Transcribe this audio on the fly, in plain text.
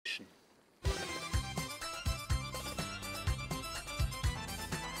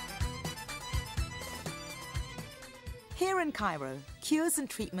Here in Cairo, cures and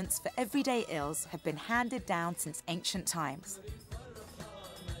treatments for everyday ills have been handed down since ancient times.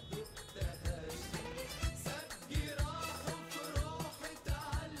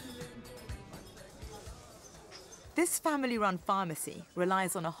 This family-run pharmacy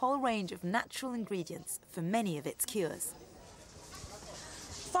relies on a whole range of natural ingredients for many of its cures.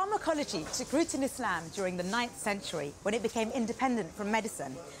 Pharmacology took root in Islam during the 9th century when it became independent from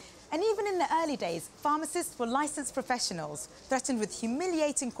medicine. And even in the early days, pharmacists were licensed professionals, threatened with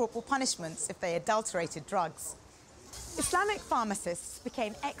humiliating corporal punishments if they adulterated drugs. Islamic pharmacists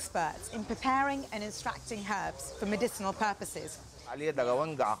became experts in preparing and extracting herbs for medicinal purposes.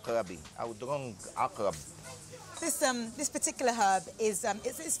 This particular herb is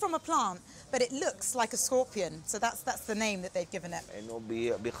it's from a plant, but it looks like a scorpion, so that's the name that they've given it. If you've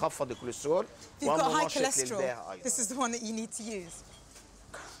got high cholesterol, this is the one that you need to use.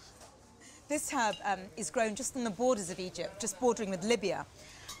 This herb is grown just on the borders of Egypt, just bordering with Libya.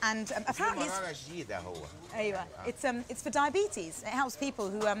 And apparently it's for diabetes. It helps people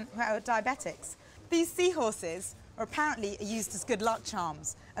who are diabetics. These seahorses are apparently used as good luck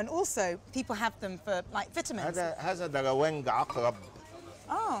charms. And also, people have them for, like, vitamins.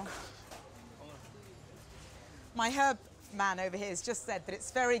 Oh. My herb man over here has just said that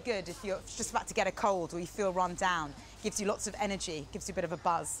it's very good if you're just about to get a cold or you feel run down. Gives you lots of energy, gives you a bit of a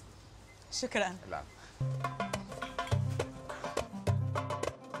buzz. Shukran.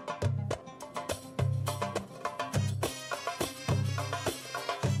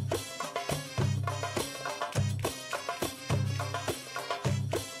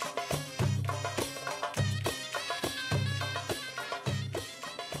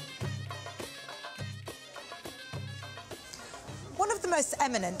 One of the most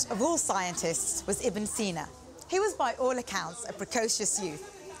eminent of all scientists was Ibn Sina. He was, by all accounts, a precocious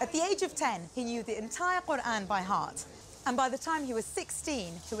youth. At the age of 10, he knew the entire Quran by heart, and by the time he was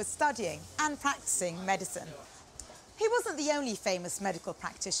 16, he was studying and practicing medicine. He wasn't the only famous medical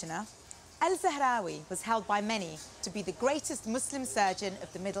practitioner. Al-Zahrawi was held by many to be the greatest Muslim surgeon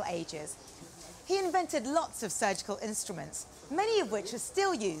of the Middle Ages. He invented lots of surgical instruments, many of which are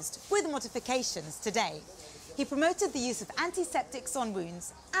still used, with modifications, today. He promoted the use of antiseptics on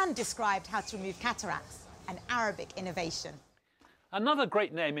wounds and described how to remove cataracts, an Arabic innovation. Another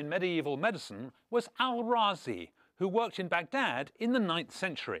great name in medieval medicine was Al-Razi, who worked in Baghdad in the 9th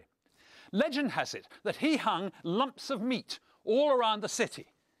century. Legend has it that he hung lumps of meat all around the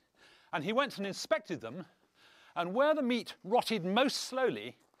city, and he went and inspected them, and where the meat rotted most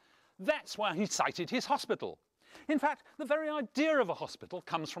slowly, that's where he sited his hospital. In fact, the very idea of a hospital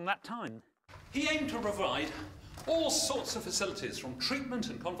comes from that time. He aimed to provide all sorts of facilities, from treatment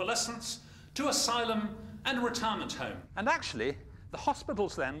and convalescence to asylum and retirement home. And actually, the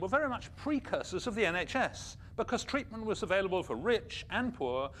hospitals then were very much precursors of the NHS, because treatment was available for rich and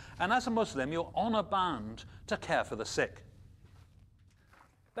poor, and as a Muslim, you're honour-bound to care for the sick.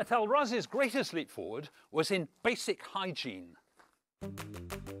 But Al-Razi's greatest leap forward was in basic hygiene.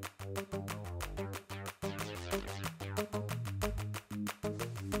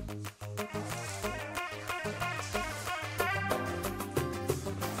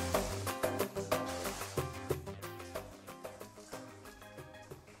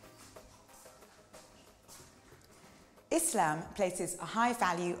 Islam places a high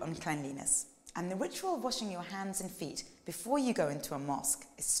value on cleanliness, and the ritual of washing your hands and feet before you go into a mosque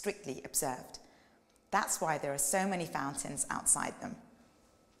is strictly observed. That's why there are so many fountains outside them.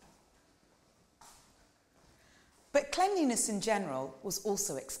 But cleanliness in general was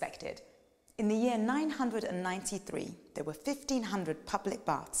also expected. In the year 993, there were 1,500 public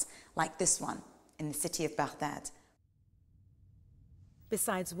baths like this one in the city of Baghdad.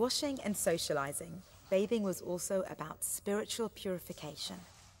 Besides washing and socializing, bathing was also about spiritual purification.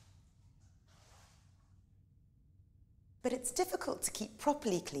 But it's difficult to keep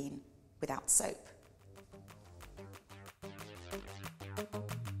properly clean without soap.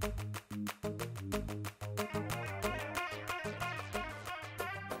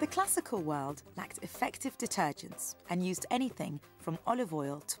 The classical world lacked effective detergents and used anything from olive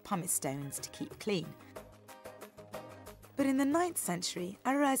oil to pumice stones to keep clean. But in the 9th century,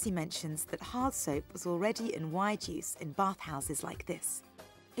 Al-Razi mentions that hard soap was already in wide use in bathhouses like this.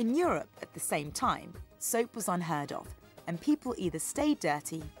 In Europe, at the same time, soap was unheard of, and people either stayed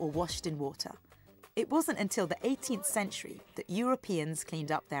dirty or washed in water. It wasn't until the 18th century that Europeans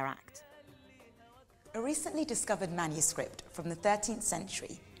cleaned up their act. A recently discovered manuscript from the 13th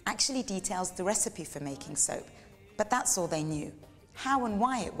century actually details the recipe for making soap, but that's all they knew. How and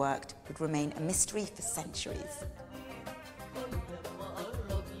why it worked would remain a mystery for centuries.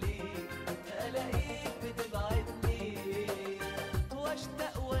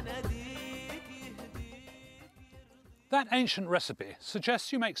 That ancient recipe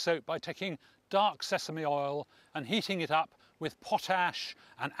suggests you make soap by taking dark sesame oil and heating it up with potash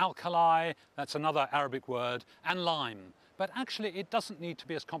and alkali, that's another Arabic word, and lime. But actually it doesn't need to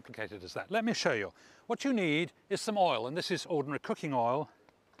be as complicated as that. Let me show you. What you need is some oil, and this is ordinary cooking oil.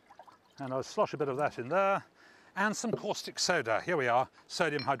 And I'll slosh a bit of that in there. And some caustic soda. Here we are,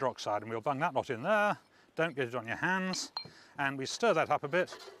 sodium hydroxide, and we'll bung that lot in there. Don't get it on your hands. And we stir that up a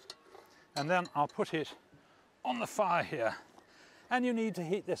bit. And then I'll put it on the fire here. And you need to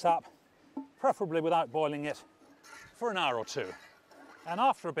heat this up, preferably without boiling it, for an hour or two. And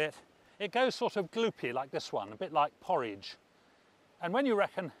after a bit, it goes sort of gloopy like this one, a bit like porridge. And when you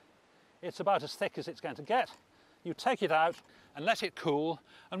reckon it's about as thick as it's going to get, you take it out and let it cool.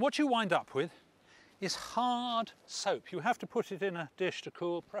 And what you wind up with is hard soap. You have to put it in a dish to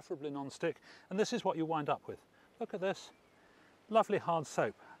cool, preferably non-stick. And this is what you wind up with. Look at this, lovely hard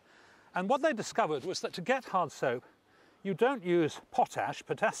soap. And what they discovered was that to get hard soap, you don't use potash,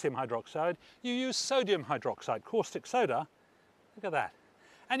 potassium hydroxide, you use sodium hydroxide, caustic soda. Look at that.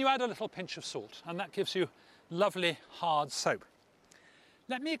 And you add a little pinch of salt, and that gives you lovely hard soap.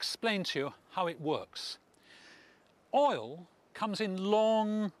 Let me explain to you how it works. Oil comes in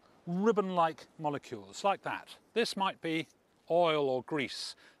long, ribbon-like molecules, like that. This might be oil or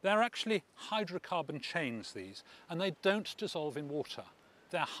grease. They're actually hydrocarbon chains, these, and they don't dissolve in water.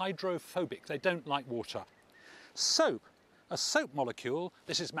 They're hydrophobic, they don't like water. Soap, a soap molecule,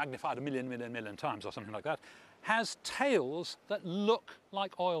 this is magnified a million times or something like that, has tails that look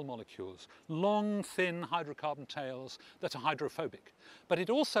like oil molecules, long, thin hydrocarbon tails that are hydrophobic. But it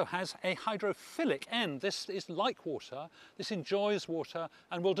also has a hydrophilic end. This is like water, this enjoys water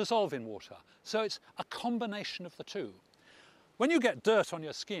and will dissolve in water. So it's a combination of the two. When you get dirt on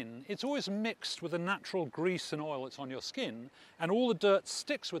your skin, it's always mixed with the natural grease and oil that's on your skin, and all the dirt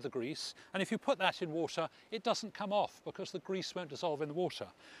sticks with the grease, and if you put that in water, it doesn't come off because the grease won't dissolve in the water.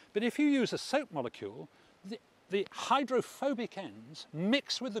 But if you use a soap molecule, the hydrophobic ends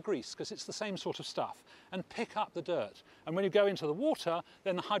mix with the grease, because it's the same sort of stuff, and pick up the dirt. And when you go into the water,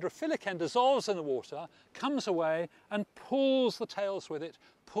 then the hydrophilic end dissolves in the water, comes away and pulls the tails with it,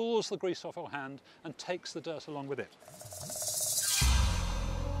 pulls the grease off your hand, and takes the dirt along with it.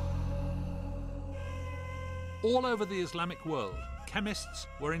 All over the Islamic world, chemists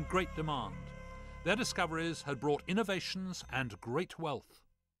were in great demand. Their discoveries had brought innovations and great wealth.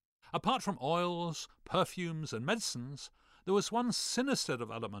 Apart from oils, perfumes and medicines, there was one sinister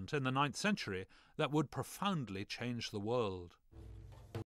development in the 9th century that would profoundly change the world.